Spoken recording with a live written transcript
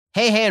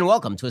Hey, and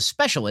welcome to a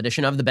special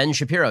edition of The Ben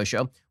Shapiro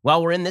Show.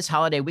 While we're in this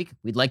holiday week,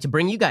 we'd like to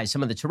bring you guys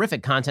some of the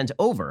terrific content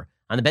over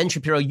on the Ben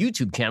Shapiro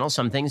YouTube channel,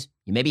 some things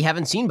you maybe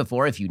haven't seen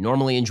before if you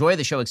normally enjoy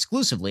the show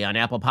exclusively on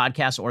Apple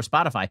Podcasts or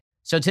Spotify.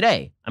 So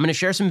today, I'm going to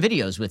share some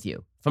videos with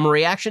you, from a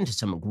reaction to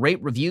some great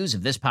reviews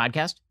of this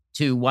podcast,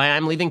 to why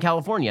I'm leaving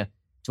California,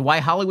 to why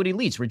Hollywood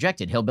elites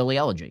rejected Hillbilly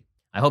Elegy.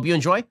 I hope you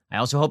enjoy. I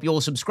also hope you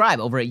will subscribe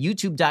over at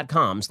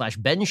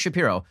youtube.com/Ben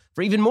Shapiro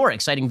for even more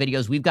exciting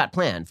videos we've got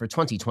planned for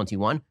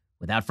 2021.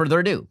 Without further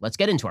ado, let's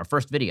get into our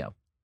first video.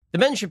 The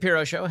Ben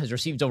Shapiro Show has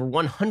received over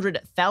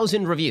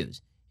 100,000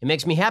 reviews. It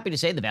makes me happy to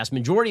say the vast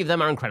majority of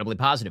them are incredibly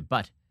positive,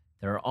 but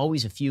there are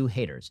always a few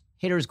haters.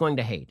 Haters going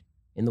to hate,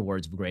 in the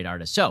words of a great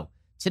artist. So,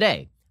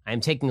 today, I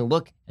am taking a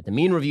look at the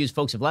mean reviews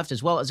folks have left,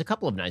 as well as a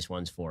couple of nice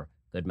ones for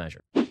good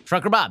measure.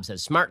 Trucker Bob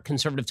says, smart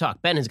conservative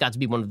talk. Ben has got to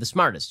be one of the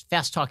smartest,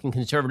 fast-talking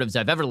conservatives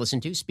I've ever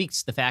listened to,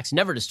 speaks the facts,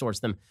 never distorts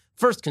them.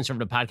 First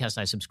conservative podcast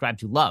I subscribe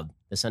to, love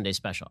the Sunday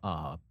special.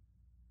 Oh,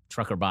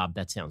 Trucker Bob,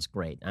 that sounds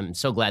great. I'm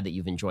so glad that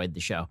you've enjoyed the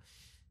show.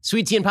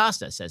 Sweet Tea and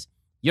Pasta says,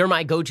 you're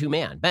my go-to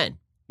man. Ben,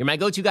 you're my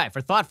go-to guy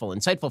for thoughtful,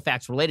 insightful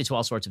facts related to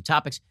all sorts of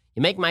topics.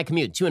 You make my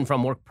commute to and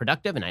from work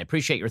productive, and I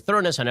appreciate your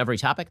thoroughness on every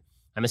topic.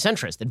 I'm a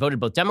centrist that voted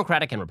both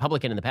Democratic and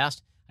Republican in the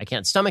past. I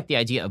can't stomach the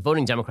idea of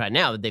voting Democrat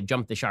now that they've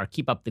jumped the shark.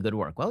 Keep up the good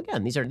work. Well,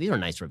 again, these are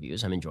nice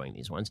reviews. I'm enjoying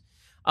these ones.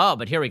 Oh,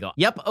 but here we go.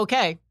 Yep,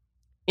 okay.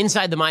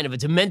 Inside the mind of a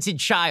demented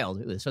child.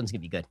 Ooh, this one's going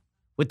to be good.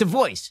 With the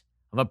voice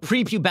of a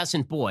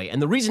prepubescent boy and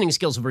the reasoning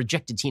skills of a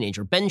rejected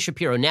teenager, Ben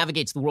Shapiro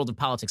navigates the world of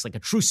politics like a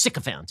true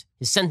sycophant.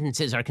 His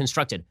sentences are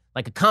constructed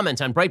like a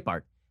comment on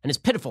Breitbart, and his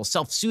pitiful,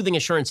 self-soothing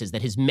assurances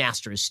that his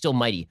master is still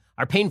mighty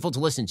are painful to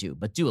listen to,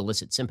 but do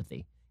elicit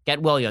sympathy.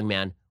 Get well, young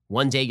man.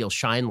 One day you'll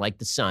shine like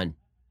the sun.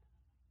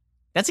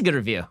 That's a good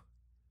review.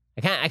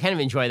 I kind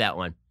of enjoy that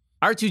one.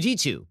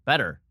 R2D2,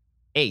 better.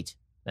 8.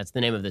 That's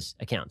the name of this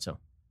account, so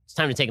it's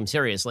time to take him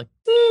seriously.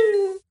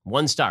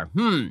 1 star.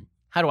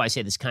 How do I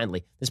say this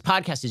kindly? This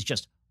podcast is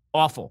just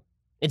awful.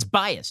 It's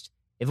biased.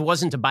 If it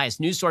wasn't a biased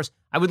news source,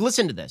 I would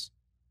listen to this.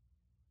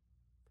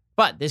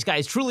 But this guy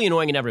is truly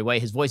annoying in every way.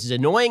 His voice is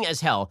annoying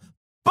as hell.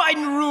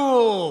 Biden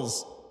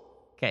rules!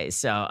 Okay,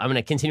 so I'm going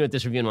to continue with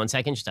this review in 1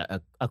 second. Just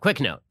a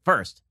quick note.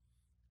 First,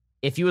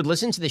 if you would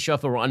listen to the show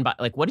if it were unbiased,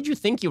 like, what did you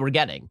think you were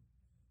getting?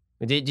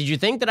 Did you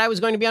think that I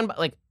was going to be unbiased?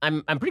 Like,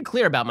 I'm pretty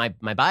clear about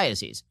my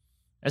biases.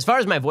 As far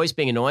as my voice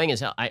being annoying as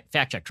hell,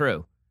 fact check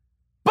true.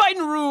 Biden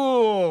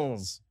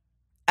rules!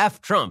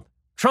 F Trump.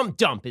 Trump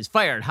dump is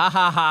fired. Ha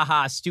ha ha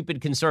ha,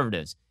 stupid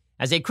conservatives.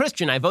 As a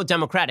Christian, I vote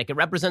Democratic. It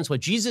represents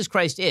what Jesus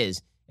Christ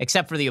is,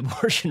 except for the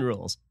abortion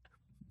rules.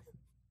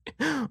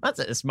 That's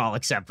a small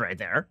except right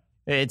there.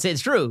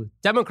 It's true.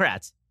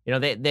 Democrats,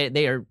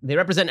 they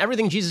represent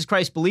everything Jesus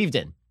Christ believed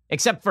in,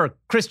 except for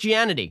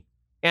Christianity.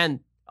 And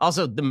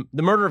also the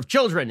murder of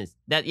children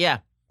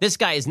this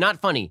guy is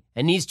not funny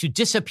and needs to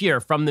disappear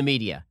from the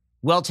media.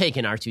 Well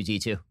taken,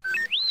 R2D2.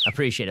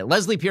 Appreciate it.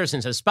 Leslie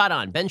Pearson says, spot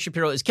on. Ben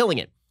Shapiro is killing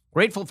it.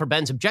 Grateful for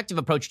Ben's objective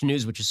approach to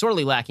news, which is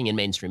sorely lacking in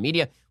mainstream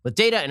media. With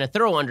data and a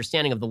thorough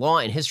understanding of the law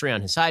and history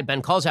on his side,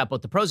 Ben calls out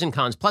both the pros and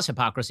cons plus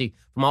hypocrisy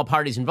from all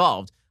parties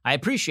involved. I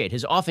appreciate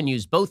his often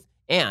used both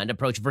and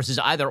approach versus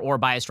either or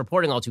biased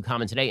reporting, all too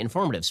common today.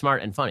 Informative,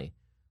 smart, and funny.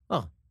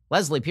 Well,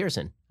 Leslie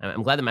Pearson.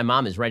 I'm glad that my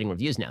mom is writing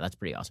reviews now. That's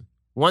pretty awesome.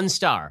 1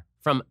 star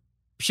from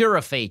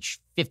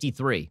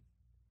Purifage53.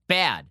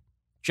 Bad,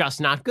 just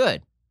not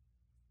good.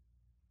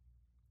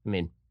 I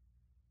mean,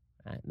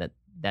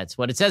 that's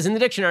what it says in the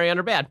dictionary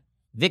under bad.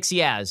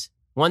 Vixiaz,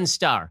 1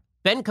 star.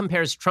 Ben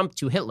compares Trump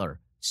to Hitler.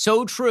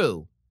 So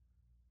true.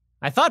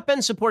 I thought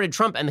Ben supported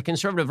Trump and the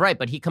conservative right,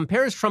 but he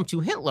compares Trump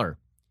to Hitler.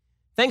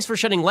 Thanks for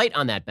shedding light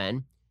on that,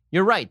 Ben.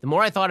 You're right. The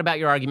more I thought about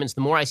your arguments,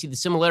 the more I see the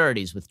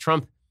similarities with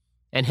Trump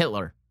and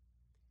Hitler.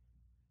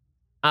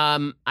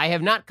 I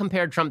have not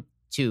compared Trump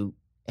to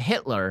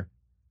Hitler.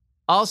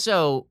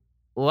 Also,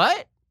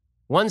 what?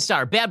 1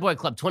 star. Bad Boy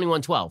Club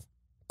 2112.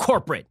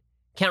 Corporate.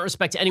 Can't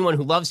respect anyone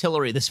who loves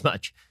Hillary this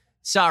much.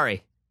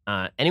 Sorry.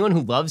 Anyone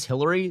who loves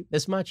Hillary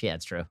this much? Yeah,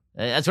 it's true.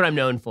 That's what I'm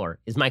known for,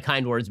 is my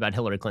kind words about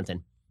Hillary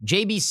Clinton.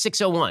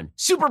 JB601.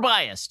 Super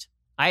biased.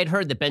 I had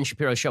heard that Ben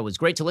Shapiro's show was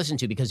great to listen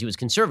to because he was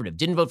conservative,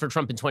 didn't vote for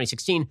Trump in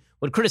 2016,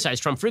 would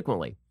criticize Trump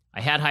frequently. I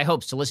had high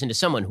hopes to listen to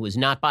someone who was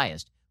not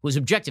biased, who was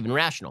objective and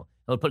rational,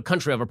 and would put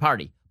country over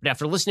party. But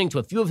after listening to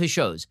a few of his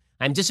shows,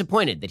 I'm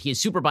disappointed that he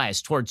is super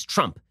biased towards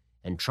Trump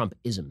and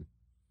Trumpism.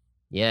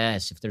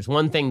 Yes, if there's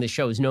one thing this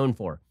show is known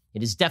for,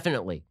 it is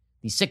definitely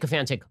the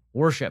sycophantic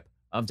worship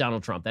of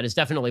Donald Trump. That is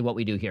definitely what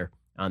we do here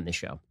on this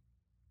show.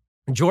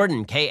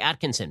 Jordan K.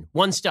 Atkinson,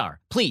 1 star.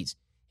 Please,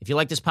 if you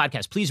like this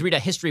podcast, please read a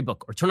history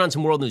book or turn on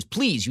some world news.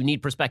 Please, you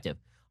need perspective.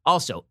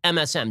 Also,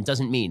 MSM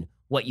doesn't mean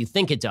what you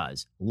think it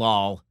does.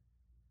 Lol.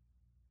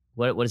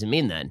 What does it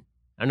mean then?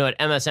 I don't know what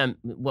MSM,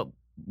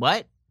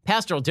 what?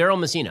 Pastoral Daryl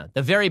Messina,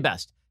 the very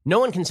best. No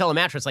one can sell a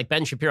mattress like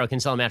Ben Shapiro can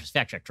sell a mattress.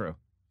 Fact check true.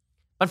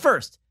 But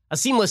first, a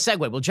seamless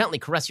segue will gently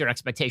caress your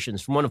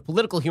expectations from one of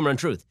political humor and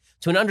truth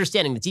to an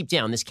understanding that deep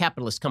down, this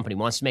capitalist company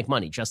wants to make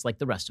money just like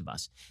the rest of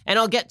us. And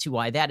I'll get to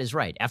why that is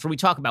right after we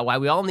talk about why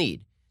we all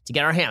need to to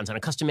get our hands on a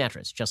custom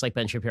mattress, just like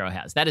Ben Shapiro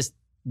has. That is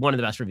one of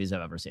the best reviews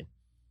I've ever seen.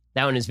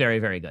 That one is very,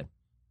 very good.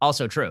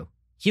 Also true.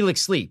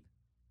 Helix Sleep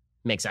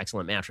makes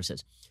excellent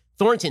mattresses.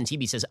 Thornton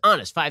TV says,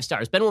 honest, 5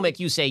 stars. Ben will make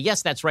you say,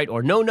 yes, that's right,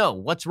 or no, no,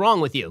 what's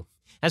wrong with you?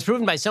 As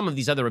proven by some of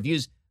these other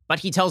reviews, but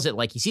he tells it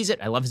like he sees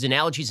it. I love his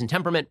analogies and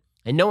temperament,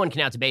 and no one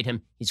can out-debate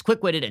him. He's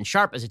quick-witted and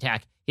sharp as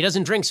attack. He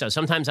doesn't drink, so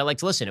sometimes I like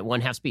to listen at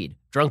 1/2 speed.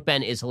 Drunk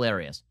Ben is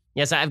hilarious.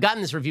 Yes, I've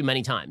gotten this review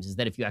many times, is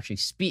that if you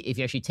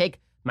actually take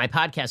my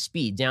podcast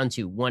speed down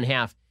to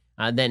 1/2,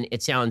 then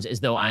it sounds as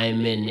though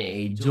I'm in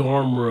a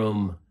dorm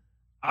room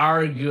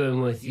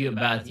arguing with you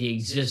about the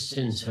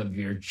existence of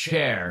your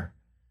chair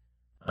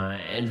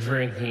and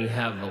drinking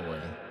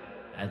heavily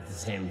at the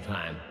same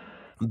time.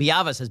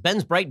 Biava says,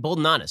 Ben's bright, bold,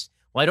 and honest.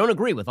 While I don't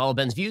agree with all of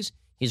Ben's views,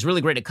 he's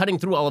really great at cutting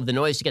through all of the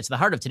noise to get to the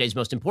heart of today's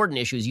most important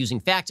issues using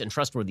facts and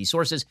trustworthy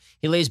sources.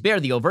 He lays bare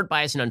the overt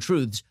bias and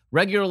untruths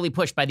regularly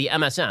pushed by the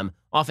MSM,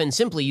 often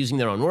simply using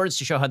their own words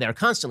to show how they are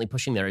constantly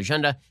pushing their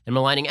agenda and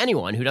maligning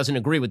anyone who doesn't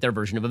agree with their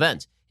version of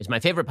events. It's my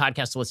favorite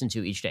podcast to listen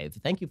to each day.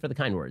 Thank you for the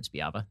kind words,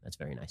 Biava. That's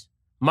very nice.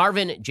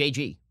 Marvin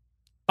JG.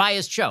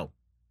 Biased show.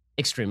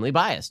 Extremely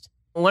biased.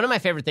 One of my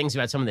favorite things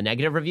about some of the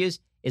negative reviews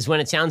is when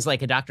it sounds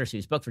like a Dr.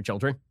 Seuss book for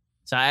children.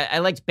 So I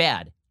liked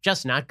bad,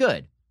 just not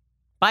good.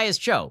 Biased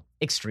show.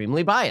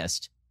 Extremely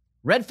biased.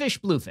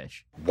 Redfish,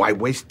 bluefish. Why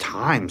waste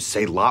time?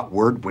 Say lot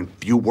word when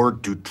few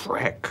word do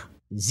trick.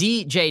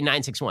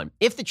 ZJ961.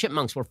 If the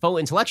chipmunks were faux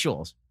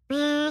intellectuals.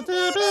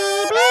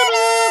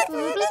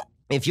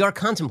 If you're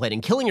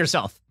contemplating killing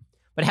yourself,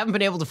 but haven't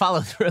been able to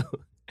follow through.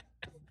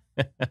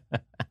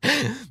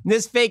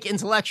 This fake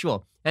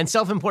intellectual and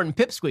self-important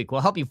pipsqueak will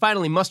help you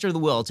finally muster the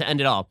will to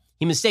end it all.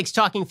 He mistakes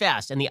talking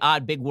fast and the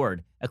odd big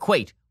word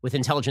equate with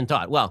intelligent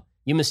thought. Well,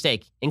 you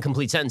mistake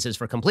incomplete sentences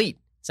for complete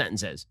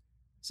sentences.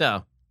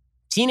 So,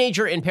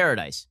 teenager in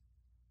paradise.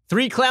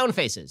 3 clown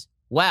faces.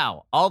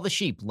 Wow, all the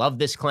sheep love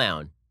this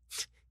clown.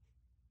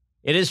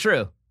 It is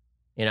true.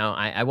 You know,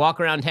 I walk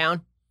around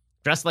town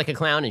dressed like a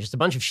clown and just a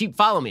bunch of sheep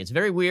follow me. It's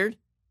very weird.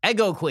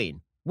 Ego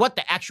queen. What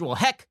the actual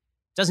heck?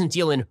 Doesn't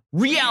deal in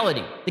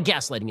reality. The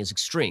gaslighting is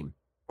extreme.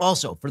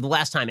 Also, for the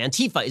last time,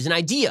 Antifa is an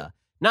idea,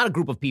 not a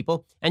group of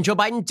people, and Joe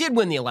Biden did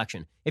win the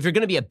election. If you're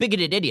going to be a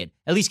bigoted idiot,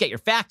 at least get your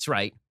facts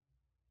right.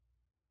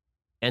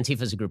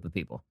 Antifa is a group of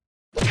people.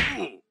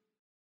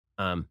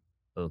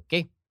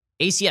 Okay.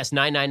 ACS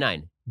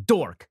 999.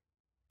 Dork.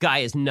 Guy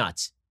is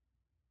nuts.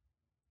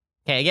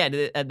 Okay, again,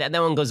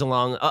 that one goes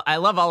along. I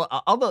love all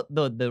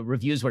the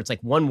reviews where it's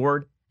like one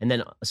word and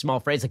then a small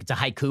phrase, like it's a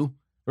haiku. I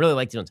really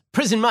like these ones.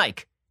 Prison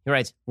Mike. He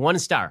writes, 1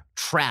 star.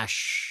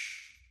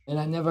 Trash. And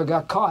I never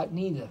got caught,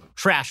 neither.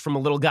 Trash from a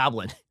little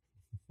goblin.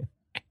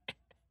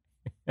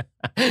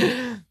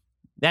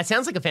 That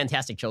sounds like a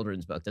fantastic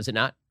children's book, does it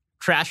not?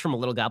 Trash from a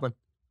little goblin.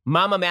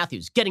 Mama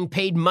Matthews, getting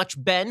paid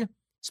much, Ben?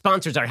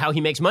 Sponsors are how he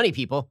makes money,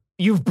 people.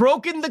 You've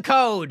broken the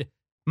code.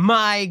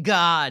 My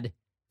God.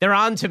 They're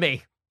on to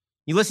me.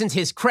 You listen to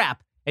his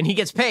crap, and he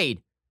gets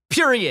paid.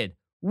 Period.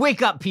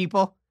 Wake up,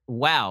 people.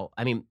 Wow.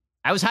 I mean,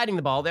 I was hiding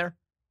the ball there,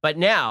 but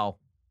now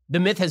the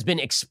myth has been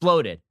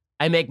exploded.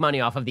 I make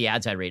money off of the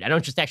ads I read. I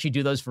don't just actually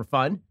do those for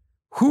fun.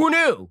 Who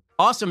knew?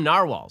 Awesome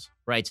Narwhals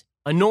writes,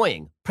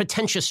 annoying,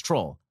 pretentious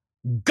troll,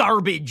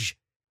 garbage.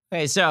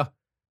 Okay, so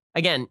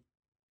again,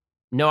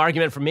 no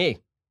argument from me.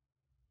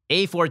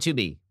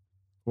 A42B,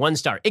 1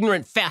 star,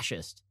 ignorant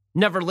fascist,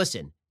 never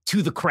listen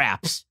to the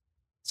craps.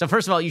 So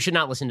first of all, you should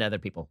not listen to other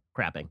people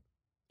crapping.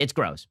 It's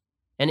gross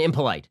and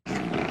impolite.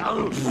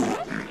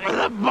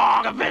 The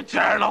bog of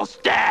eternal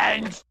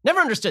stench. Never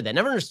understood that.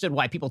 Never understood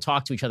why people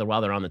talk to each other while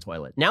they're on the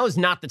toilet. Now is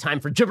not the time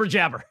for jibber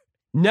jabber.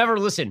 Never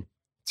listen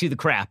to the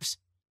craps.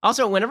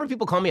 Also, whenever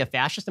people call me a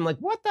fascist, I'm like,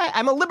 what the?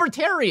 I'm a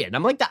libertarian.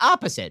 I'm like the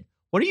opposite.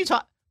 What are you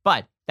talking?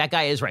 But that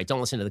guy is right.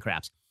 Don't listen to the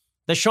craps.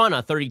 The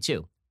Shauna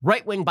 32.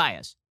 Right-wing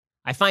bias.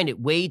 I find it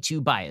way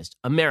too biased.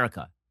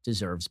 America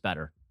deserves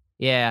better.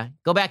 Yeah,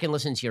 go back and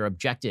listen to your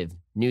objective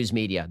news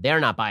media. They're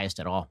not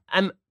biased at all.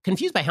 I'm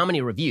confused by how many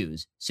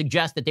reviews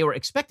suggest that they were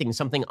expecting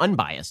something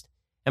unbiased.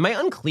 Am I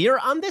unclear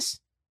on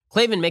this?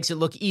 Klavan makes it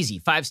look easy,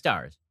 5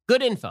 stars.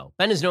 Good info.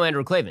 Ben is no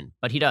Andrew Klavan,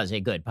 but he does a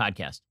good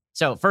podcast.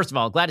 So first of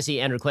all, glad to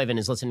see Andrew Klavan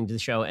is listening to the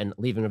show and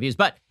leaving reviews.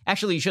 But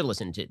actually, you should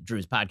listen to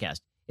Drew's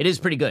podcast. It is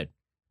pretty good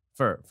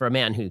for a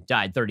man who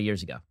died 30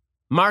 years ago.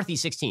 Marthy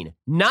 16,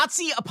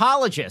 Nazi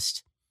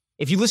apologist.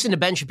 If you listen to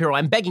Ben Shapiro,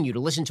 I'm begging you to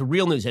listen to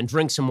real news and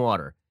drink some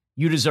water.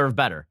 You deserve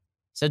better.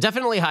 So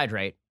definitely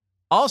hydrate.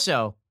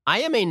 Also, I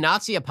am a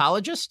Nazi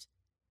apologist.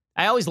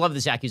 I always love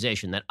this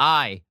accusation that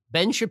I,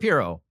 Ben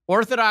Shapiro,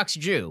 Orthodox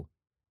Jew,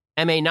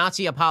 am a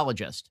Nazi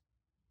apologist.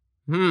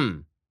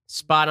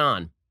 Spot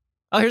on.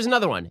 Oh, here's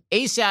another one.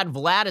 ASAD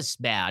Vlad is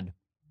bad.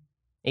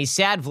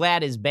 ASAD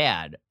Vlad is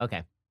bad.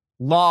 Okay.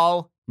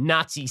 Lol,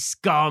 Nazi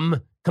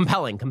scum.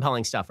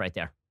 Compelling stuff right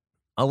there.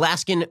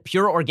 Alaskan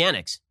Pure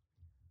Organics.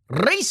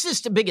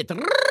 Racist bigot.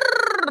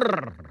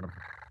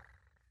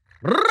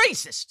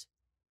 Racist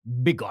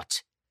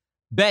bigot.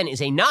 Ben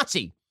is a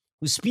Nazi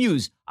who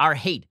spews our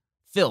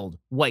hate-filled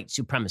white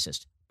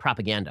supremacist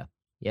propaganda.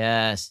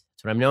 Yes,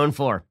 that's what I'm known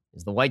for,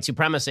 is the white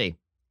supremacy.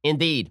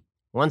 Indeed.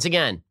 Once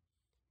again,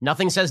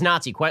 nothing says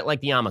Nazi quite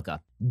like the yarmulke.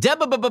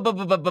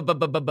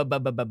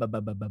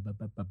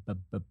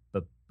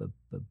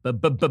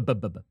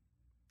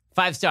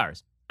 5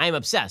 stars. I am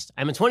obsessed.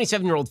 I'm a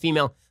 27-year-old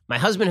female. My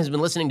husband has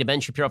been listening to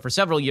Ben Shapiro for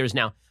several years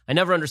now. I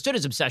never understood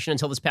his obsession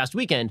until this past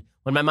weekend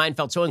when my mind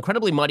felt so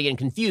incredibly muddy and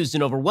confused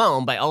and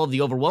overwhelmed by all of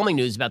the overwhelming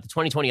news about the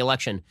 2020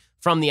 election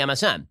from the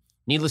MSM.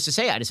 Needless to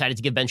say, I decided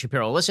to give Ben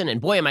Shapiro a listen,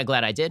 and boy, am I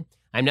glad I did.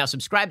 I'm now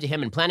subscribed to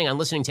him and planning on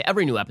listening to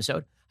every new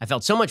episode. I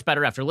felt so much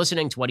better after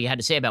listening to what he had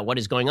to say about what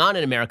is going on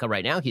in America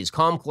right now. He is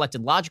calm,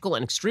 collected, logical,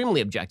 and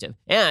extremely objective.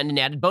 And an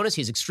added bonus,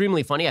 he's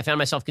extremely funny. I found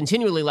myself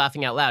continually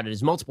laughing out loud at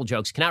his multiple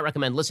jokes. Cannot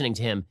recommend listening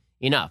to him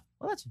enough.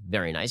 Well, that's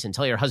very nice. And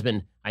tell your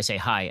husband I say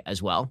hi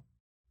as well.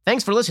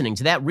 Thanks for listening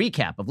to that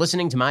recap of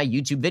listening to my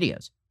YouTube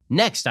videos.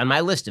 Next on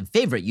my list of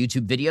favorite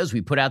YouTube videos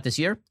we put out this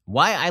year,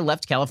 why I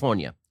left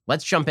California.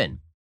 Let's jump in.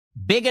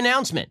 Big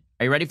announcement.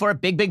 Are you ready for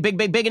it? Big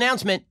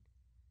announcement.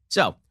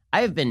 So,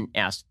 I have been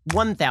asked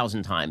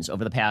 1,000 times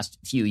over the past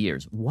few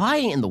years, why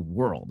in the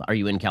world are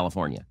you in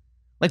California?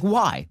 Like,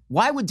 why?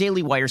 Why would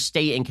Daily Wire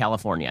stay in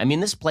California? I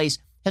mean, this place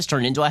has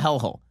turned into a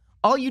hellhole.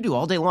 All you do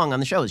all day long on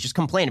the show is just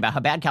complain about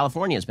how bad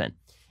California has been.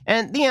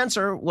 And the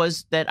answer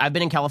was that I've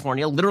been in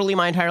California literally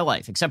my entire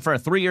life, except for a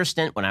 3-year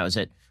stint when I was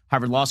at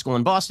Harvard Law School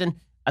in Boston.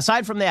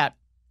 Aside from that,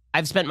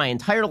 I've spent my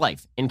entire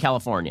life in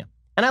California.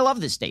 And I love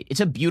this state.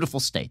 It's a beautiful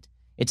state.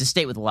 It's a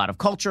state with a lot of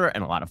culture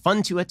and a lot of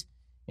fun to it.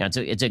 You know,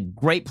 it's a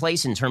great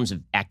place in terms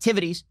of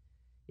activities.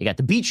 You got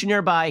the beach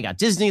nearby, you got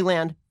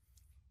Disneyland.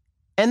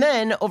 And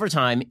then over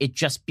time, it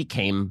just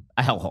became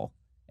a hellhole.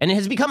 And it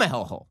has become a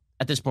hellhole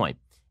at this point.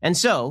 And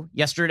so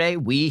yesterday,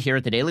 we here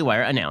at the Daily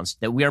Wire announced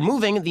that we are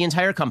moving the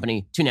entire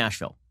company to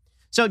Nashville.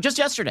 So just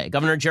yesterday,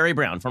 Governor Jerry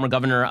Brown, former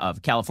governor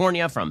of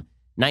California from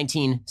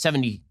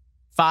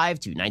 1975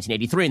 to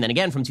 1983, and then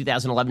again from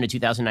 2011 to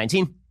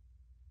 2019,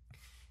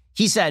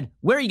 he said,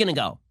 where are you going to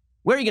go?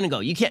 Where are you going to go?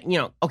 You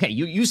can't, okay,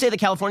 you say that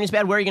California's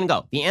bad. Where are you going to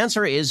go? The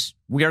answer is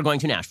we are going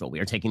to Nashville. We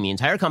are taking the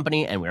entire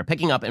company and we are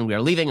picking up and we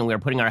are leaving and we are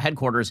putting our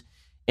headquarters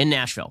in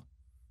Nashville.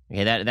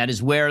 Okay, that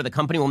is where the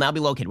company will now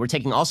be located. We're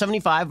taking all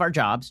 75 of our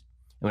jobs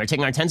and we're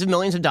taking our tens of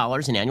millions of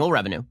dollars in annual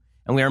revenue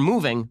and we are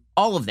moving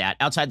all of that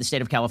outside the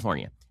state of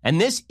California. And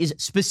this is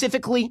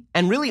specifically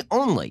and really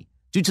only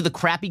due to the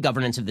crappy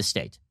governance of the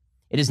state.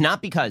 It is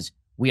not because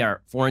we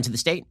are foreign to the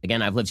state.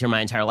 Again, I've lived here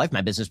my entire life.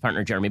 My business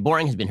partner, Jeremy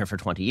Boring, has been here for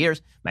 20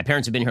 years. My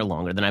parents have been here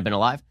longer than I've been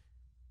alive.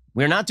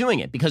 We're not doing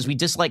it because we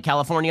dislike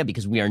California,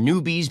 because we are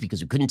newbies, because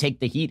we couldn't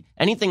take the heat,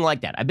 anything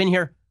like that. I've been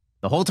here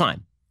the whole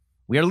time.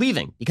 We are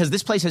leaving because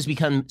this place has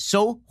become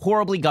so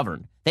horribly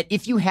governed that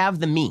if you have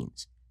the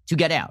means to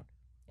get out,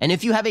 and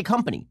if you have a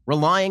company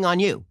relying on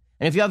you,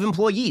 and if you have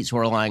employees who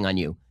are relying on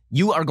you,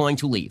 you are going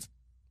to leave.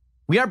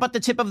 We are but the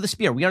tip of the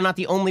spear. We are not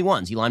the only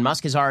ones. Elon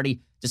Musk has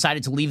already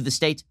decided to leave the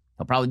state.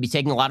 He'll probably be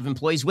taking a lot of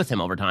employees with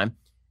him over time.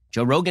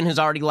 Joe Rogan has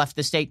already left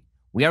the state.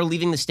 We are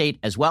leaving the state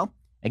as well.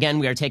 Again,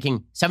 we are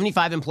taking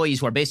 75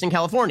 employees who are based in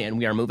California, and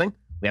we are moving.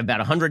 We have about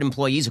 100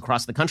 employees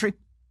across the country,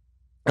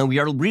 and we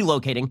are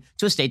relocating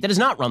to a state that is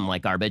not run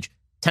like garbage,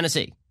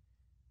 Tennessee.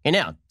 And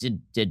now,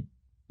 did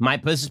my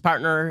business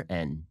partner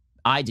and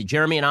did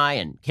Jeremy and I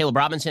and Caleb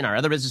Robinson, our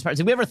other business partners,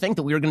 did we ever think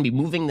that we were going to be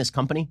moving this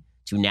company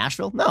to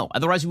Nashville? No,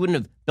 otherwise we wouldn't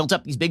have built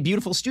up these big,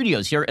 beautiful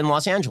studios here in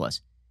Los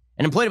Angeles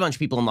and employed a bunch of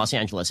people in Los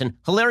Angeles. And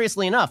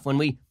hilariously enough, when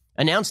we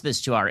announced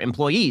this to our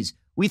employees,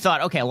 we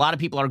thought, okay, a lot of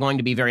people are going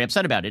to be very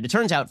upset about it. It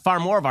turns out far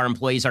more of our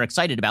employees are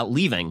excited about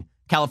leaving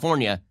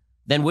California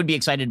than would be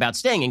excited about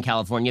staying in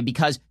California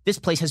because this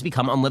place has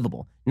become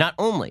unlivable. Not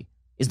only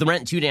is the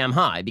rent too damn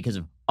high because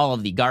of all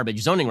of the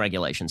garbage zoning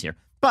regulations here,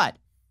 but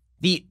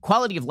the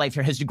quality of life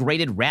here has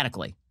degraded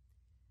radically.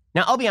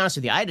 Now, I'll be honest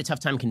with you, I had a tough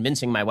time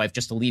convincing my wife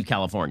just to leave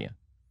California.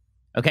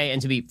 Okay,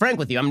 and to be frank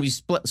with you, I'm going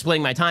to be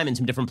splitting my time in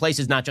some different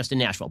places, not just in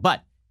Nashville.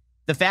 But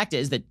the fact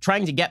is that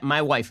trying to get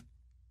my wife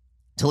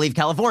to leave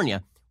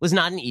California was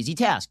not an easy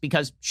task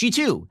because she,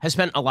 too, has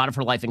spent a lot of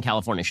her life in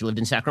California. She lived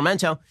in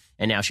Sacramento,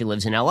 and now she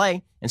lives in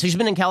L.A., and so she's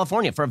been in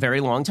California for a very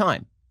long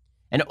time.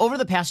 And over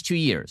the past 2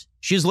 years,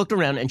 she's looked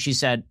around and she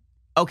said,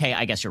 okay,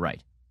 I guess you're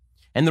right.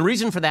 And the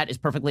reason for that is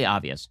perfectly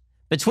obvious.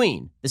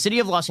 Between the city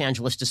of Los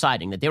Angeles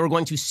deciding that they were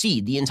going to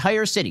cede the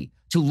entire city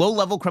to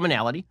low-level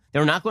criminality, they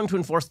were not going to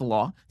enforce the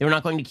law, they were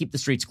not going to keep the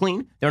streets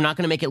clean, they were not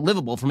going to make it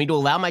livable for me to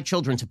allow my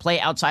children to play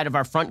outside of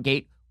our front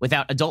gate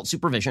without adult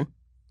supervision,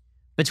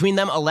 between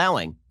them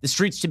allowing the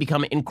streets to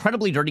become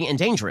incredibly dirty and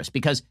dangerous,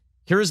 because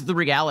here's the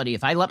reality.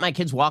 If I let my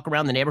kids walk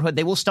around the neighborhood,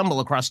 they will stumble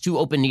across 2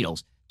 open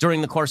needles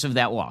during the course of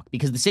that walk,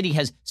 because the city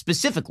has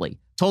specifically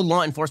told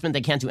law enforcement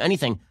they can't do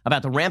anything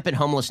about the rampant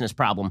homelessness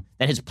problem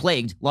that has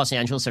plagued Los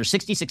Angeles. There are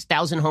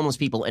 66,000 homeless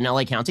people in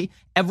LA County.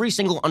 Every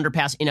single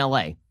underpass in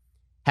LA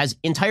has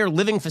entire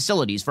living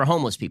facilities for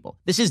homeless people.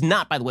 This is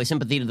not, by the way,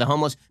 sympathy to the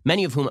homeless,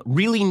 many of whom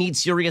really need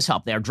serious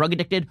help. They are drug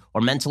addicted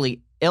or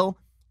mentally ill,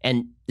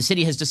 and the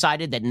city has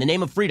decided that in the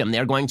name of freedom,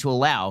 they're going to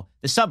allow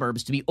the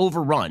suburbs to be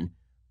overrun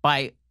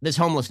by this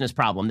homelessness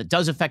problem that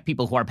does affect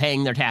people who are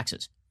paying their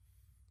taxes.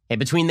 Okay,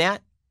 between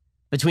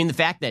the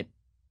fact that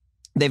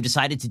they've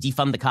decided to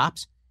defund the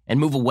cops and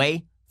move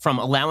away from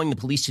allowing the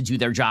police to do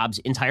their jobs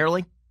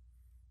entirely,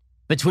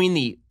 between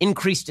the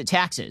increased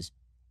taxes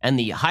and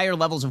the higher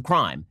levels of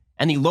crime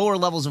and the lower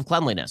levels of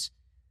cleanliness,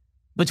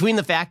 between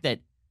the fact that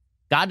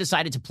God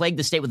decided to plague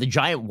the state with a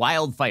giant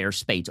wildfire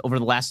spate over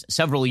the last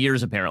several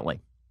years,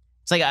 apparently.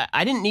 It's like,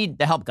 I didn't need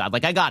the help, God.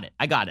 Like, I got it.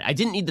 I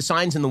didn't need the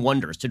signs and the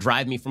wonders to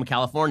drive me from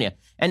California.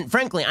 And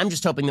frankly, I'm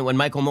just hoping that when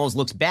Michael Knowles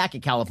looks back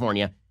at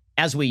California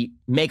as we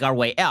make our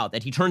way out,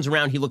 that he turns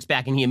around, he looks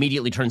back, and he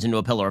immediately turns into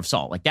a pillar of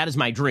salt. Like, that is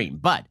my dream.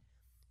 But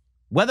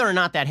whether or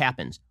not that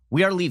happens,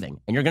 we are leaving,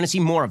 and you're going to see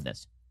more of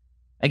this.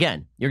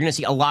 Again, you're going to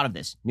see a lot of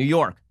this. New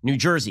York, New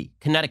Jersey,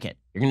 Connecticut.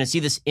 You're going to see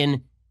this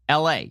in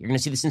LA. You're going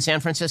to see this in San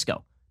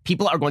Francisco.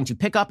 People are going to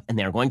pick up, and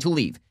they're going to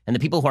leave. And the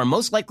people who are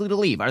most likely to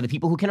leave are the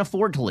people who can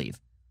afford to leave.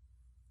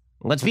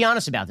 Let's be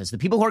honest about this. The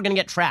people who are going to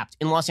get trapped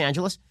in Los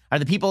Angeles are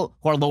the people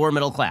who are lower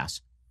middle class,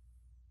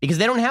 because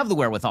they don't have the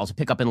wherewithal to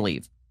pick up and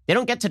leave. They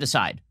don't get to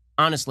decide,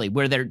 honestly,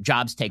 where their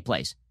jobs take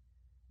place.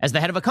 As the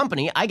head of a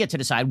company, I get to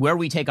decide where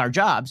we take our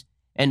jobs,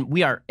 and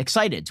we are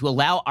excited to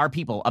allow our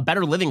people a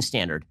better living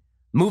standard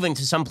moving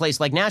to some place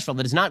like Nashville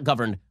that is not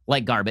governed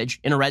like garbage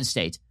in a red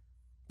state,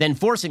 than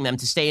forcing them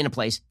to stay in a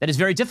place that is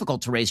very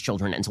difficult to raise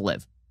children and to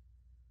live.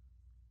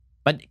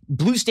 But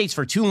blue states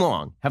for too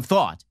long have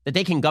thought that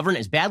they can govern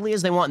as badly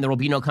as they want and there will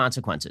be no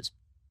consequences.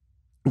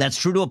 That's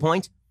true to a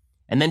point,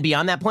 and then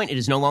beyond that point, it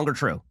is no longer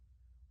true.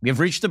 We have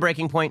reached the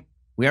breaking point.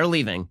 We are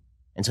leaving,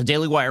 and so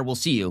Daily Wire will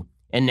see you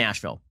in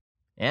Nashville.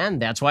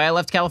 And that's why I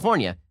left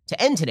California.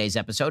 To end today's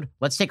episode,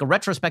 let's take a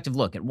retrospective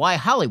look at why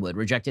Hollywood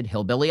rejected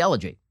Hillbilly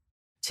Elegy.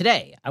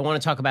 Today, I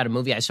want to talk about a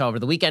movie I saw over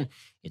the weekend.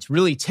 It's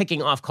really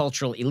ticking off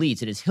cultural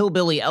elites. It is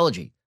Hillbilly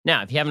Elegy.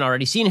 Now, if you haven't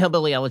already seen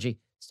Hillbilly Elegy,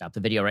 stop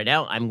the video right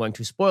now. I'm going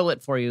to spoil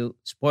it for you.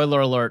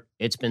 Spoiler alert,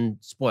 it's been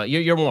spoiled.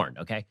 You're warned,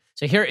 okay?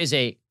 So here is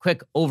a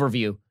quick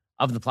overview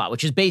of the plot,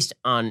 which is based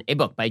on a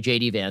book by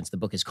J.D. Vance. The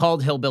book is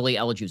called Hillbilly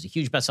Elegy. It was a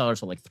huge bestseller,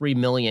 sold like 3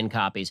 million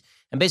copies.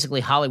 And basically,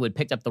 Hollywood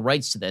picked up the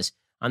rights to this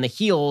on the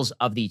heels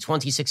of the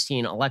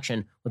 2016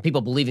 election, with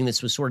people believing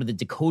this was sort of the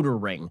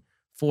decoder ring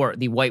for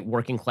the white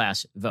working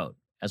class vote.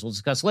 As we'll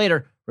discuss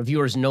later,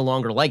 reviewers no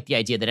longer like the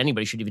idea that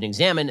anybody should even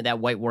examine that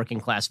white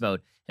working class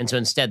vote. And so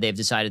instead, they've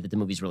decided that the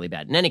movie's really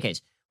bad. In any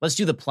case, let's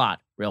do the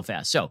plot real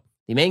fast. So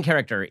the main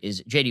character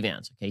is J.D.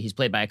 Vance. Okay, he's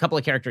played by a couple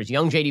of characters,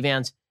 young J.D.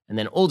 Vance and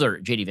then older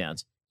J.D.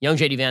 Vance. Young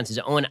J.D. Vance is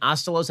Owen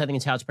Ostalos, I think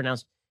it's how it's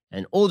pronounced.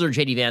 And older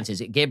J.D. Vance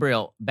is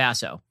Gabriel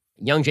Basso.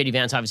 Young J.D.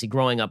 Vance obviously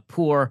growing up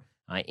poor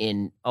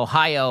in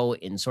Ohio,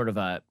 in sort of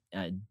a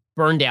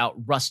burned out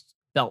Rust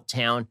Belt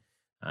town.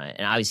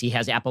 And obviously he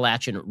has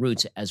Appalachian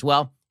roots as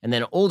well. And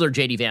then older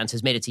J.D. Vance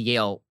has made it to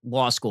Yale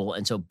Law School.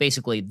 And so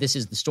basically this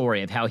is the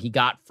story of how he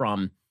got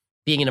from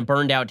being in a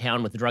burned out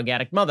town with a drug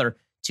addict mother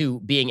to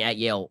being at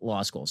Yale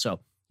Law School. So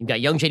you've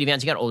got young J.D.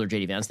 Vance, you got older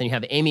J.D. Vance. Then you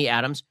have Amy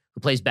Adams,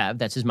 who plays Bev.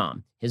 That's his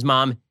mom. His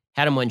mom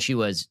had him when she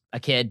was a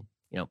kid,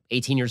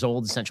 18 years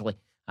old, essentially,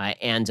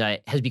 and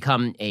has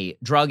become a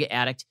drug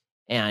addict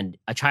and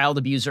a child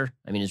abuser.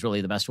 I mean, is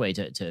really the best way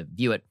to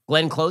view it.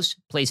 Glenn Close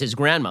plays his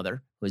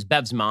grandmother, who is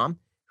Bev's mom,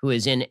 who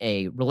is in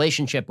a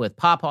relationship with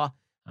Papa.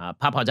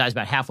 Papa dies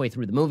about halfway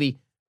through the movie.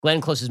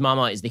 Glenn Close's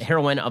mama is the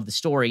heroine of the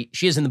story.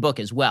 She is in the book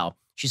as well.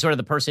 She's sort of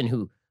the person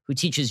who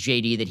teaches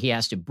JD that he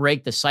has to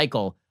break the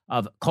cycle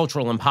of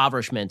cultural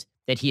impoverishment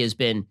that he has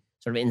been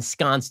sort of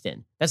ensconced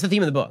in. That's the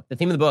theme of the book. The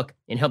theme of the book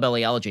in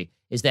Hillbilly Elegy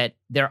is that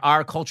there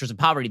are cultures of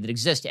poverty that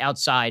exist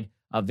outside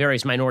of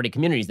various minority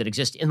communities that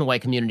exist in the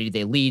white community.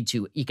 They lead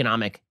to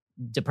economic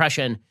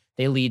depression.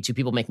 They lead to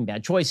people making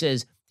bad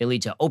choices. They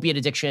lead to opiate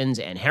addictions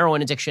and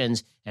heroin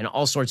addictions and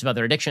all sorts of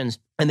other addictions.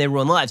 And they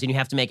ruin lives. And you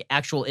have to make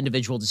actual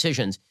individual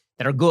decisions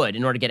that are good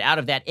in order to get out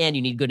of that. And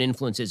you need good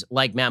influences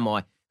like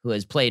Mama, who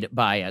is played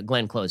by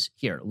Glenn Close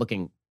here,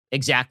 looking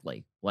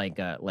exactly like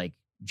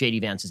J.D.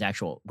 Vance's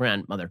actual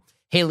grandmother.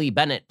 Haley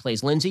Bennett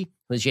plays Lindsay,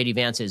 who is J.D.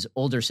 Vance's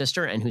older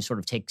sister and who sort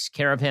of takes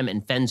care of him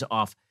and fends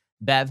off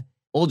Bev.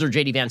 Older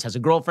J.D. Vance has a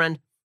girlfriend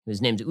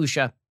who's named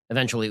Usha.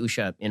 Eventually,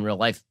 Usha in real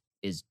life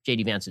is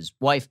J.D. Vance's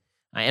wife.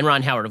 And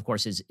Ron Howard, of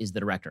course, is the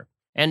director.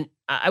 And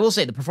I will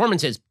say the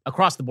performances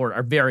across the board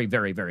are very,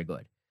 very, very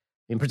good. I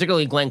mean,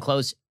 particularly Glenn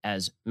Close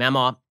as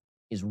Mama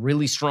is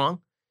really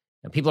strong.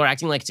 Now, people are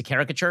acting like it's a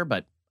caricature,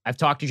 but I've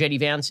talked to J.D.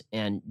 Vance,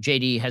 and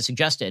J.D. has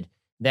suggested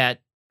that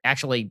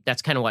actually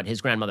that's kind of what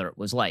his grandmother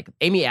was like.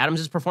 Amy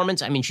Adams'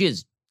 performance, I mean, she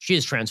is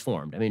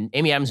transformed. I mean,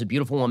 Amy Adams is a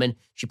beautiful woman.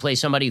 She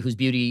plays somebody whose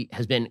beauty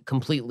has been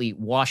completely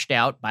washed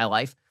out by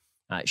life.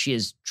 She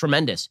is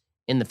tremendous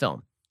in the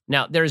film.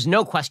 Now, there is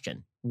no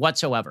question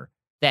whatsoever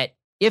that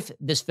if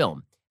this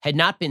film had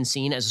not been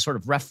seen as a sort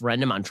of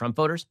referendum on Trump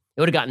voters,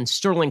 it would have gotten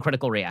sterling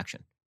critical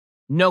reaction.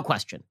 No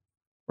question,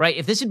 right?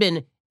 If this had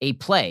been a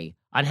play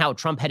on how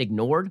Trump had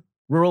ignored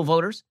rural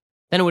voters,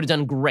 then it would have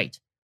done great.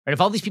 Right? If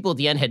all these people at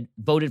the end had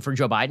voted for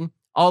Joe Biden,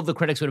 all of the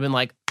critics would have been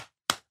like,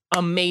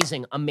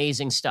 amazing,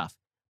 amazing stuff.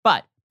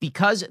 But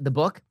because the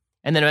book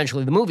and then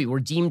eventually the movie were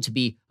deemed to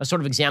be a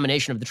sort of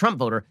examination of the Trump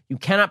voter, you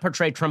cannot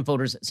portray Trump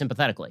voters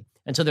sympathetically.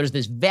 And so there's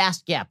this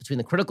vast gap between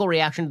the critical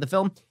reaction to the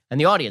film and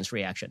the audience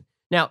reaction.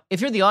 Now,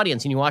 if you're the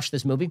audience and you watch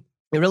this movie,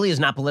 it really is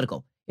not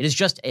political. It is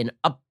just an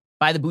up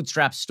by the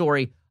bootstraps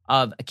story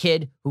of a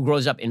kid who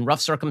grows up in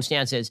rough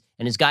circumstances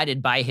and is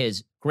guided by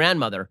his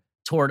grandmother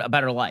toward a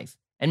better life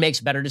and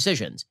makes better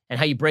decisions, and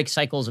how you break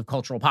cycles of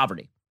cultural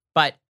poverty.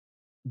 But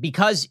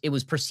because it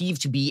was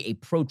perceived to be a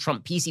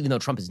pro-Trump piece, even though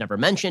Trump is never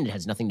mentioned, it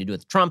has nothing to do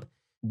with Trump,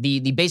 the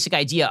basic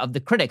idea of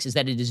the critics is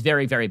that it is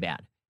very, very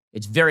bad.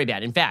 It's very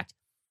bad. In fact,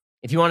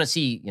 if you want to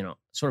see,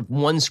 sort of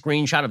one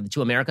screenshot of the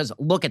two Americas,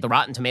 look at the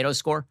Rotten Tomatoes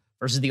score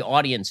versus the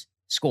audience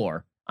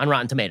score on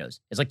Rotten Tomatoes.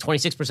 It's like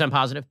 26%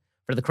 positive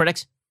for the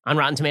critics on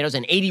Rotten Tomatoes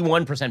and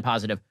 81%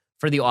 positive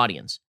for the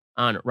audience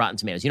on Rotten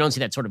Tomatoes. You don't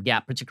see that sort of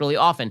gap particularly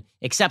often,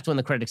 except when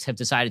the critics have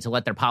decided to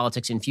let their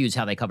politics infuse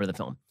how they cover the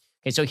film.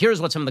 Okay, so here's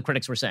what some of the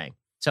critics were saying.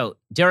 So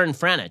Darren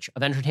Franich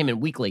of Entertainment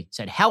Weekly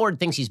said, Howard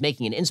thinks he's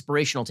making an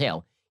inspirational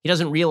tale. He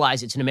doesn't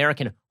realize it's an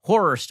American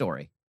horror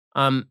story.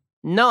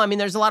 No, I mean,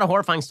 there's a lot of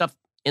horrifying stuff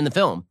in the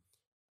film,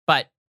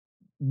 but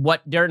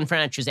what Darren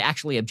Franich is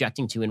actually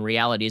objecting to in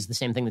reality is the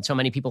same thing that so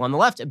many people on the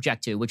left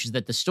object to, which is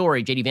that the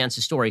story, J.D.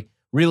 Vance's story,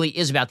 really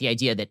is about the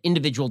idea that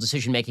individual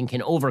decision-making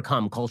can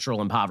overcome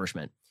cultural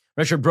impoverishment.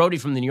 Richard Brody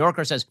from The New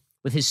Yorker says,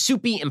 with his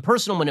soupy,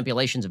 impersonal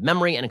manipulations of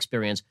memory and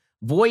experience,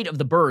 void of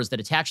the burrs that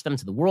attach them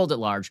to the world at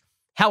large,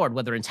 Howard,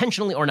 whether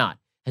intentionally or not,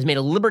 has made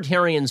a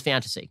libertarian's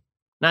fantasy.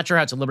 Not sure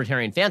how it's a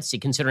libertarian fantasy,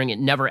 considering it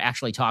never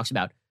actually talks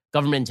about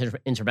government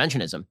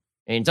interventionism.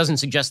 And it doesn't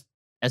suggest,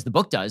 as the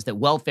book does, that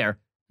welfare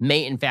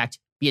may, in fact,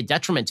 be a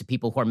detriment to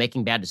people who are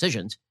making bad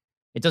decisions.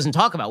 It doesn't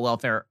talk about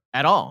welfare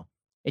at all.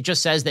 It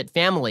just says that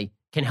family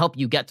can help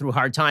you get through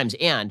hard times,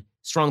 and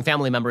strong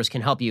family members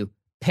can help you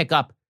pick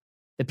up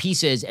the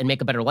pieces and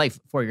make a better life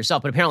for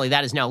yourself. But apparently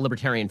that is now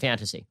libertarian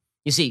fantasy.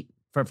 You see,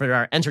 for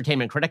our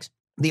entertainment critics,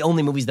 the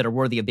only movies that are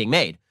worthy of being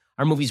made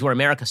are movies where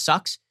America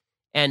sucks,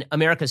 and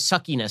America's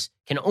suckiness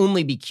can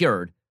only be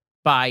cured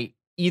by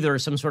either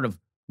some sort of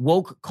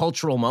woke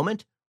cultural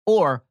moment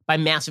or by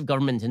massive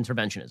government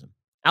interventionism.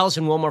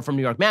 Allison Wilmore from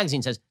New York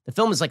Magazine says, the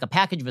film is like a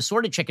package of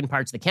assorted chicken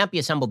parts that can't be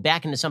assembled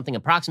back into something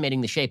approximating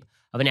the shape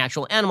of an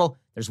actual animal.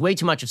 There's way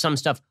too much of some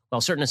stuff,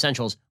 while certain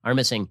essentials are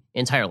missing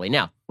entirely.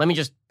 Now, let me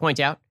just point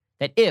out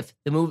that if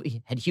the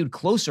movie had hewed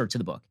closer to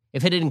the book,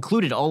 if it had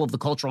included all of the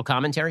cultural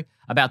commentary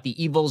about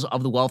the evils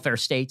of the welfare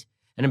state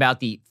and about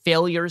the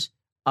failures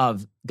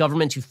of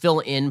government to fill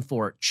in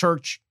for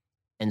church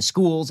and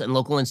schools and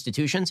local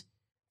institutions,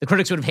 the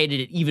critics would have hated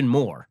it even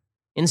more.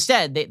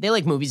 Instead, they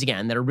like movies,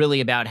 again, that are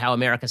really about how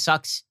America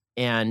sucks,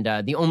 and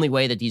the only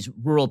way that these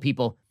rural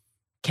people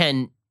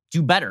can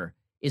do better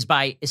is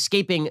by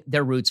escaping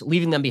their roots,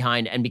 leaving them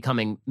behind, and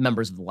becoming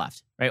members of the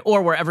left, right?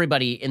 Or where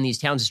everybody in these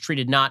towns is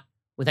treated not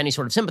with any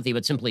sort of sympathy,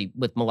 but simply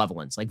with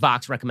malevolence. Like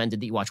Vox recommended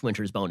that you watch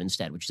Winter's Bone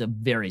instead, which is a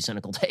very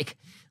cynical take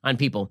on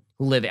people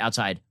who live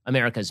outside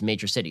America's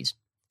major cities.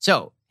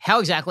 So how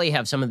exactly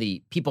have some of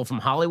the people from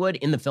Hollywood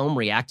in the film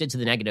reacted to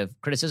the negative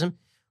criticism?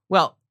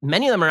 Well,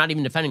 many of them are not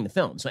even defending the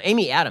film. So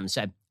Amy Adams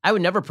said, I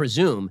would never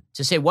presume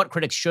to say what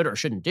critics should or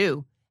shouldn't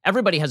do.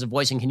 Everybody has a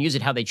voice and can use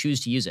it how they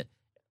choose to use it.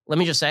 Let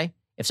me just say,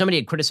 if somebody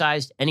had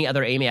criticized any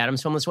other Amy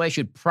Adams film this way,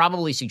 she would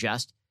probably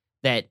suggest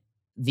that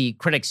the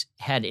critics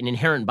had an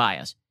inherent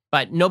bias.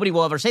 But nobody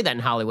will ever say that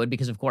in Hollywood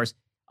because, of course,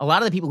 a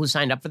lot of the people who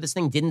signed up for this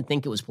thing didn't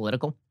think it was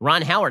political.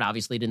 Ron Howard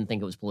obviously didn't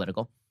think it was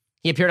political.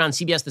 He appeared on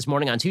CBS This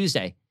Morning on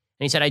Tuesday,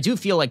 and he said, I do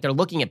feel like they're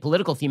looking at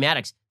political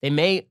thematics they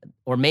may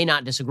or may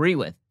not disagree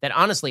with that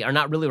honestly are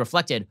not really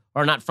reflected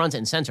or are not front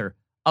and center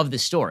of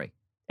this story.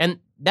 And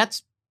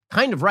that's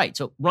kind of right.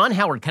 So Ron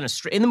Howard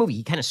in the movie,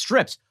 he kind of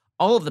strips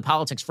all of the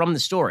politics from the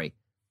story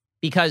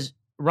because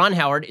Ron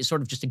Howard is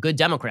sort of just a good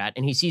Democrat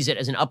and he sees it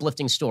as an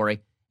uplifting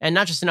story, and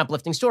not just an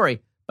uplifting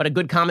story, but a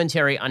good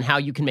commentary on how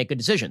you can make good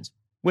decisions,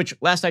 which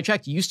last I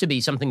checked used to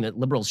be something that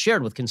liberals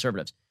shared with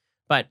conservatives.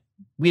 But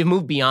we have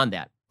moved beyond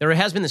that. There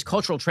has been this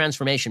cultural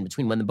transformation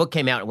between when the book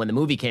came out and when the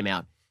movie came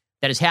out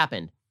that has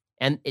happened.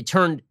 And it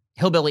turned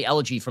Hillbilly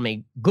Elegy from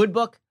a good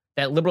book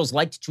that liberals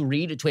liked to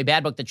read to a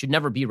bad book that should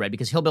never be read,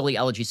 because Hillbilly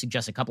Elegy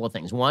suggests a couple of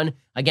things. One,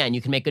 again,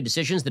 you can make good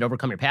decisions that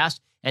overcome your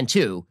past. And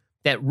two,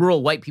 that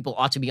rural white people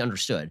ought to be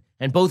understood.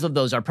 And both of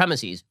those are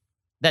premises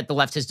that the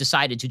left has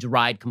decided to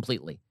deride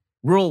completely.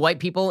 Rural white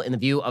people, in the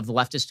view of the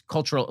leftist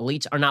cultural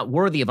elites, are not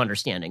worthy of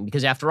understanding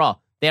because, after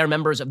all, they are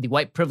members of the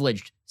white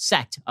privileged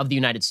sect of the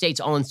United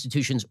States. All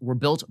institutions were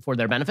built for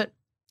their benefit.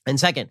 And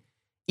second,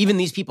 even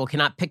these people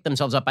cannot pick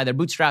themselves up by their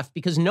bootstraps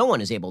because no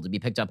one is able to be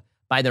picked up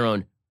by their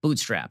own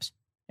bootstraps.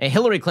 And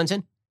Hillary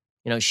Clinton,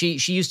 she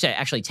used to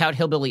actually tout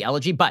Hillbilly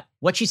Elegy, but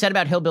what she said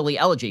about Hillbilly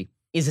Elegy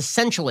is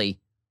essentially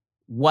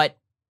what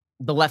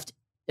the left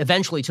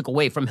eventually took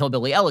away from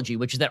Hillbilly Elegy,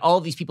 which is that all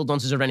of these people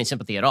don't deserve any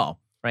sympathy at all.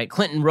 Right?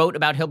 Clinton wrote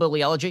about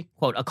Hillbilly Elegy,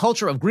 quote, a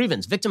culture of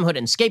grievance, victimhood,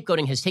 and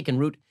scapegoating has taken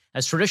root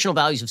as traditional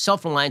values of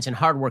self-reliance and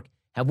hard work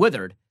have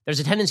withered. There's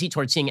a tendency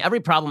towards seeing every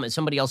problem as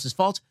somebody else's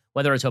fault,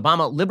 whether it's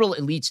Obama, liberal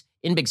elites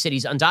in big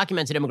cities,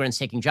 undocumented immigrants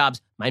taking jobs,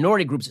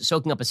 minority groups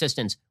soaking up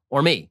assistance,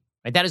 or me.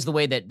 Right? That is the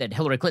way that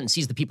Hillary Clinton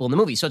sees the people in the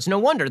movie. So it's no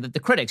wonder that the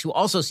critics who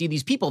also see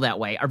these people that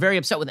way are very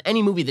upset with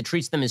any movie that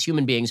treats them as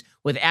human beings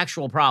with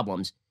actual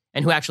problems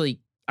and who actually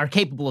are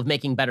capable of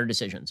making better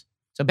decisions.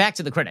 So back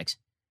to the critics.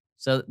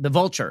 So The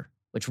Vulture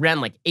which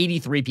ran like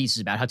 83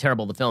 pieces about how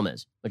terrible the film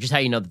is, which is how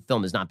you know the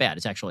film is not bad.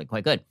 It's actually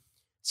quite good.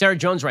 Sarah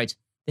Jones writes,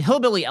 the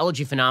hillbilly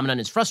elegy phenomenon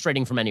is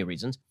frustrating for many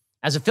reasons.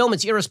 As a film,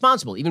 it's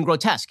irresponsible, even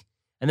grotesque.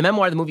 And the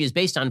memoir the movie is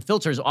based on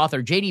filters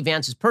author J.D.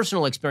 Vance's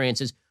personal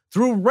experiences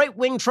through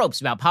right-wing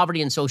tropes about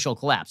poverty and social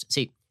collapse.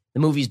 See, the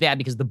movie's bad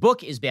because the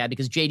book is bad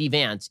because J.D.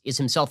 Vance is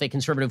himself a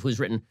conservative who's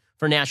written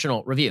for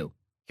National Review.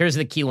 Here's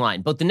the key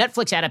line. Both the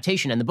Netflix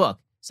adaptation and the book,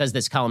 says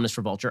this columnist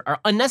for Vulture, are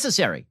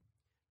unnecessary.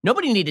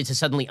 Nobody needed to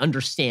suddenly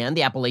understand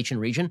the Appalachian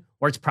region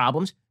or its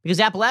problems because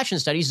Appalachian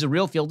studies is a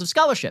real field of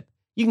scholarship.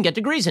 You can get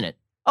degrees in it.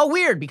 Oh,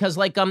 weird, because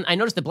I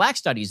noticed that Black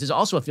studies is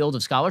also a field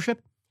of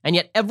scholarship, and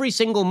yet every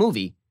single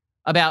movie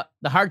about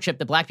the hardship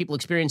that Black people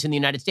experience in the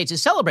United States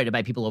is celebrated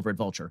by people over at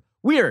Vulture.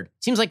 Weird.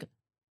 Seems like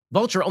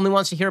Vulture only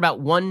wants to hear about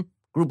one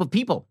group of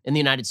people in the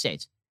United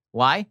States.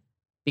 Why?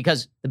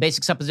 Because the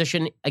basic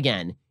supposition,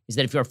 again, is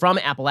that if you're from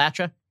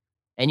Appalachia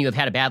and you have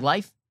had a bad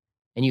life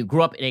and you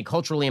grew up in a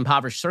culturally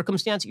impoverished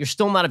circumstance, you're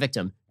still not a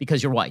victim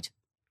because you're white.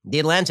 The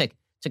Atlantic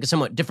took a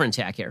somewhat different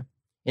tack here.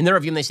 In their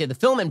review, they say the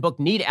film and book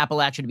need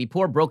Appalachia to be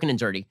poor, broken, and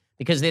dirty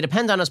because they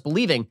depend on us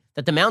believing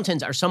that the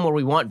mountains are somewhere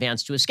we want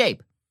Vance to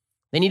escape.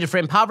 They need to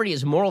frame poverty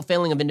as a moral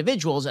failing of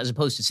individuals as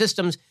opposed to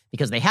systems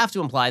because they have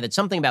to imply that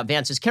something about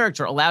Vance's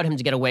character allowed him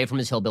to get away from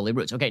his hillbilly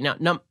roots. Okay,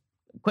 now,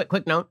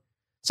 quick note.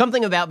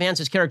 Something about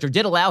Vance's character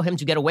did allow him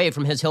to get away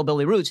from his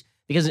hillbilly roots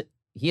because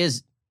he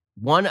is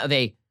one of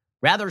a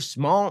rather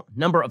small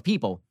number of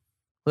people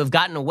who have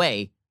gotten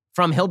away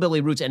from hillbilly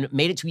roots and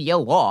made it to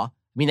Yale Law.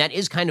 I mean, that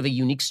is kind of a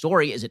unique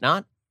story, is it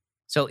not?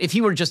 So if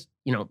he were just,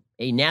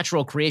 a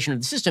natural creation of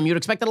the system, you'd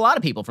expect that a lot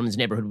of people from his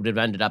neighborhood would have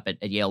ended up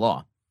at Yale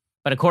Law.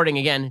 But according,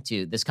 again,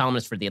 to this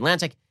columnist for The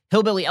Atlantic,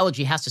 Hillbilly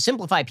Elegy has to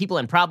simplify people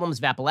and problems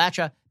of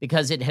Appalachia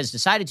because it has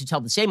decided to tell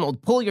the same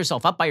old pull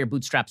yourself up by your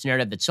bootstraps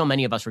narrative that so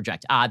many of us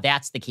reject.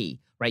 That's the key,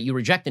 right? You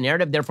reject the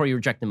narrative, therefore you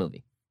reject the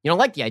movie. You don't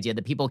like the idea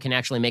that people can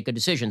actually make good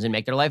decisions and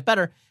make their life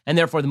better, and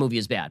therefore the movie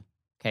is bad.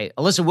 Okay,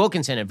 Alyssa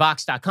Wilkinson at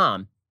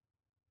Vox.com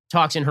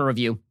talks in her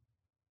review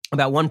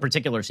about one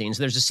particular scene.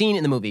 So there's a scene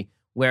in the movie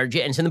where, and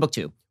it's in the book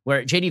too,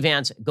 where J.D.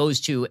 Vance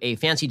goes to a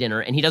fancy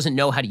dinner and he doesn't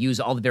know how to use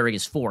all the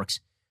various forks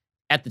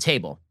at the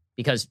table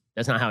because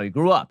that's not how he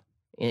grew up.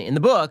 In the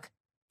book,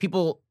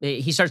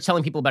 he starts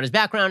telling people about his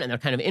background and they're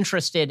kind of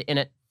interested in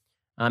it.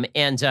 And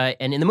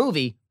in the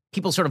movie,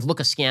 people sort of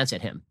look askance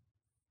at him.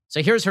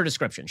 So here's her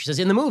description. She says,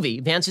 in the movie,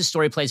 Vance's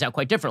story plays out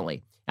quite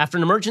differently. After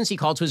an emergency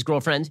call to his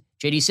girlfriend,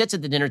 J.D. sits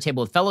at the dinner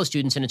table with fellow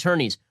students and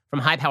attorneys from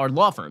high-powered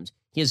law firms.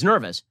 He is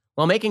nervous.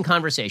 While making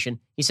conversation,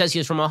 he says he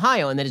is from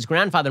Ohio and that his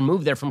grandfather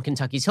moved there from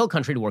Kentucky's hill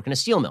country to work in a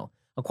steel mill.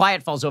 A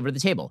quiet falls over the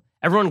table.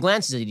 Everyone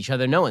glances at each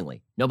other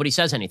knowingly. Nobody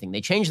says anything.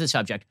 They change the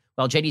subject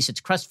while J.D. sits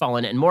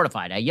crestfallen and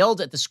mortified. I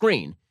yelled at the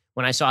screen.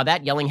 When I saw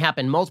that, yelling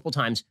happened multiple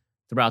times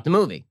throughout the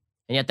movie.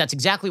 And yet that's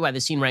exactly why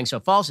the scene rang so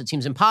false. It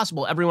seems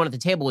impossible everyone at the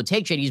table would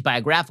take J.D.'s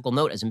biographical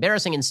note as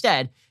embarrassing.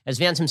 Instead, as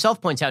Vance himself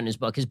points out in his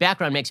book, his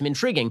background makes him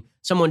intriguing,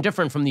 someone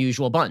different from the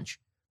usual bunch.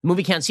 The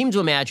movie can't seem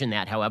to imagine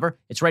that, however.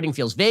 Its writing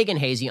feels vague and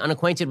hazy,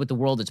 unacquainted with the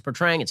world it's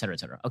portraying, etc.,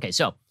 etc. Okay,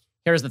 so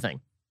here's the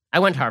thing. I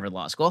went to Harvard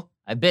Law School.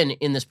 I've been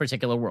in this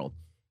particular world.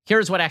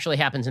 Here's what actually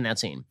happens in that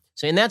scene.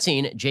 So in that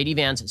scene, J.D.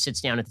 Vance sits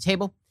down at the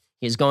table.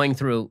 He is going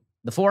through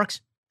the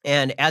forks.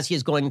 And as he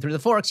is going through the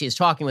forks, he is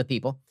talking with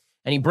people.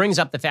 And he brings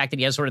up the fact that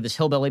he has sort of this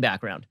hillbilly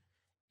background.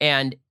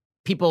 And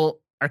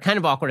people are kind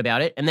of awkward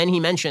about it. And then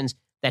he mentions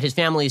that his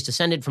family is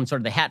descended from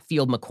sort of the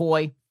Hatfield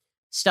McCoy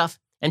stuff.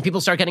 And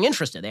people start getting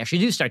interested. They actually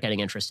do start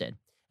getting interested.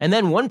 And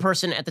then one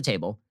person at the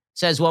table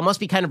says, well, it must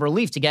be kind of a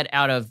relief to get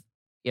out of,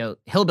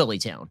 hillbilly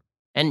town.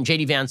 And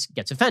J.D. Vance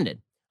gets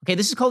offended. Okay,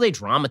 this is called a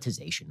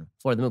dramatization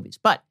for the movies.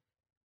 But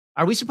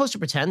are we supposed to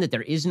pretend that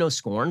there is no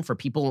scorn for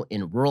people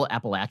in rural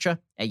Appalachia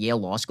at Yale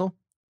Law School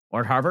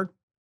or at Harvard?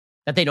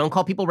 That they don't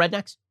call people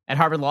rednecks at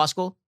Harvard Law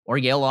School or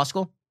Yale Law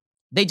School?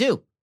 They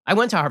do. I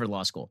went to Harvard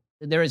Law School.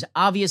 There is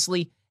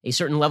obviously a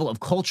certain level of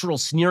cultural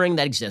sneering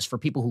that exists for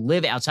people who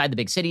live outside the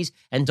big cities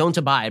and don't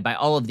abide by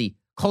all of the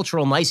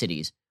cultural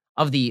niceties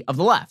of the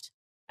left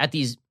at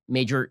these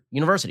major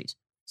universities.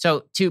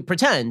 So to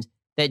pretend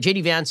that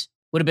J.D. Vance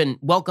would have been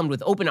welcomed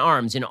with open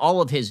arms in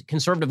all of his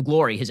conservative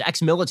glory, his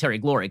ex-military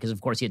glory, because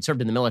of course he had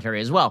served in the military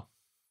as well,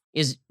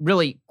 is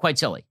really quite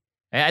silly.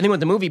 I think what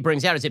the movie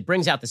brings out is it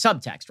brings out the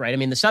subtext, right? I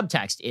mean, the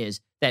subtext is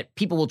that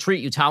people will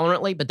treat you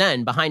tolerantly, but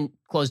then behind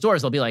closed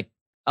doors, they'll be like,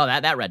 oh,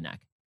 that redneck.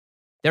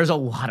 There's a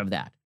lot of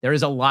that. There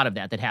is a lot of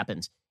that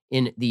happens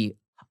in the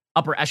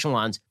upper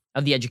echelons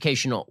of the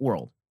educational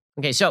world.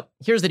 Okay, so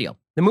here's the deal.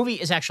 The movie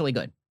is actually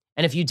good.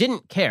 And if you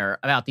didn't care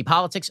about the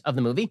politics of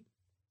the movie,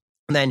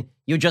 then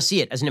you would just see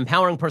it as an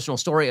empowering personal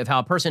story of how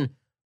a person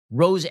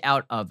rose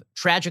out of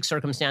tragic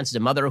circumstances, a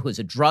mother who is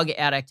a drug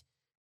addict,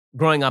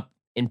 growing up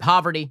in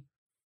poverty,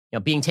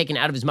 being taken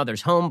out of his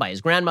mother's home by his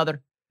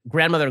grandmother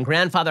and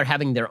grandfather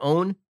having their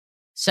own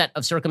set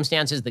of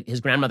circumstances. That his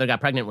grandmother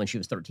got pregnant when she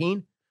was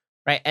 13,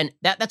 right? And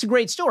that's a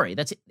great story.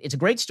 It's a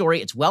great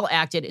story. It's well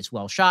acted. It's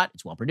well shot.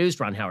 It's well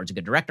produced. Ron Howard's a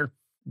good director.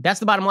 That's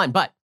the bottom line.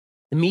 But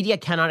The media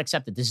cannot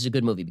accept that this is a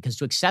good movie, because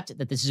to accept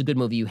that this is a good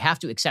movie, you have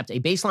to accept a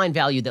baseline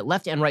value that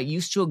left and right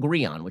used to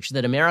agree on, which is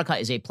that America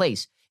is a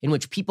place in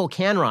which people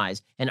can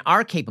rise and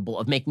are capable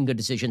of making good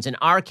decisions and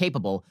are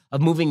capable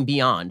of moving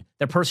beyond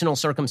their personal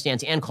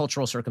circumstance and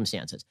cultural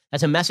circumstances.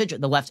 That's a message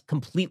the left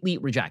completely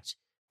rejects.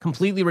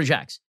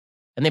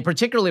 And they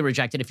particularly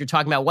reject it if you're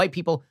talking about white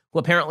people who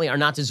apparently are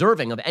not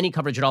deserving of any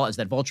coverage at all, as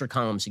that Vulture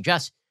column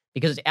suggests,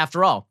 because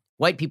after all,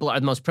 white people are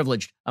the most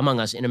privileged among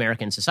us in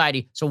American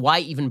society, so why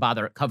even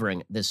bother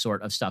covering this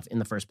sort of stuff in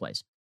the first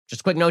place?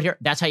 Just a quick note here,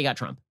 that's how you got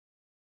Trump.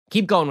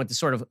 Keep going with this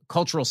sort of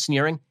cultural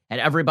sneering at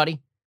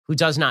everybody who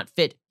does not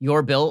fit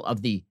your bill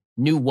of the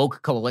new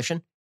woke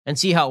coalition, and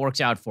see how it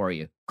works out for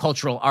you,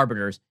 cultural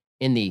arbiters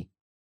in the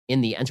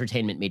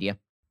entertainment media.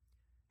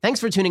 Thanks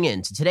for tuning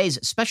in to today's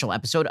special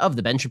episode of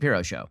The Ben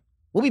Shapiro Show.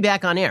 We'll be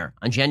back on air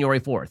on January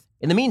 4th.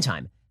 In the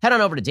meantime, head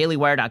on over to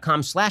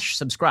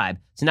dailywire.com/subscribe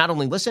to not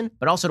only listen,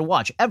 but also to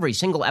watch every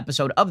single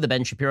episode of The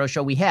Ben Shapiro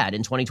Show we had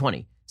in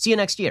 2020. See you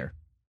next year.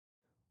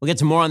 We'll get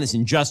to more on this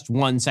in just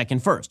 1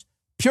 second. First,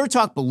 Pure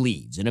Talk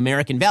believes in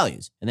American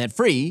values, and that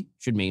free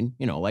should mean,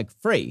 like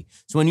free.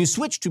 So when you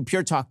switch to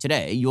Pure Talk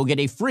today, you'll get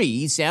a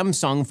free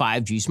Samsung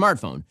 5G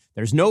smartphone.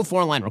 There's no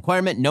foreign line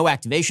requirement, no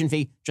activation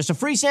fee, just a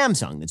free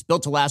Samsung that's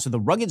built to last with a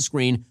rugged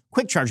screen,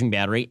 quick charging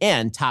battery,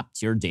 and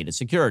top-tier data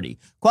security.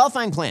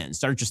 Qualifying plans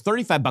start at just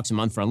 $35 a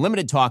month for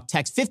unlimited talk,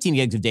 text, 15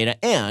 gigs of data,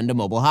 and a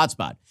mobile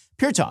hotspot.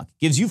 Pure Talk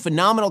gives you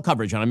phenomenal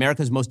coverage on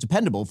America's most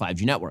dependable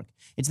 5G network.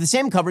 It's the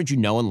same coverage you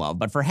know and love,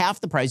 but for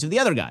half the price of the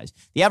other guys.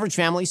 The average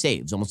family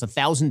saves almost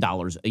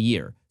 $1,000 a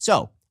year.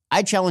 So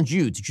I challenge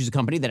you to choose a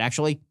company that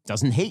actually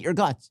doesn't hate your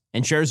guts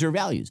and shares your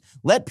values.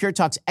 Let Pure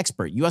Talk's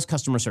expert U.S.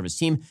 customer service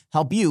team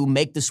help you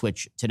make the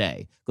switch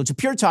today. Go to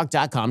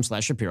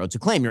puretalk.com/Shapiro to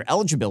claim your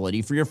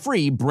eligibility for your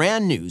free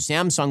brand new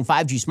Samsung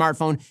 5G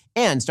smartphone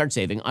and start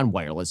saving on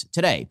wireless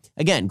today.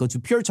 Again, go to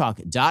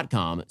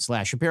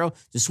puretalk.com/Shapiro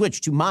to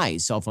switch to my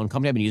cell phone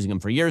company. I've been using them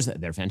for years.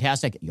 They're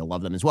fantastic. You'll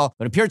love them as well.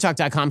 Go to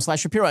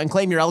puretalk.com/Shapiro and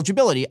claim your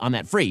eligibility on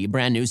that free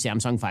brand new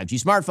Samsung 5G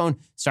smartphone.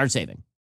 Start saving.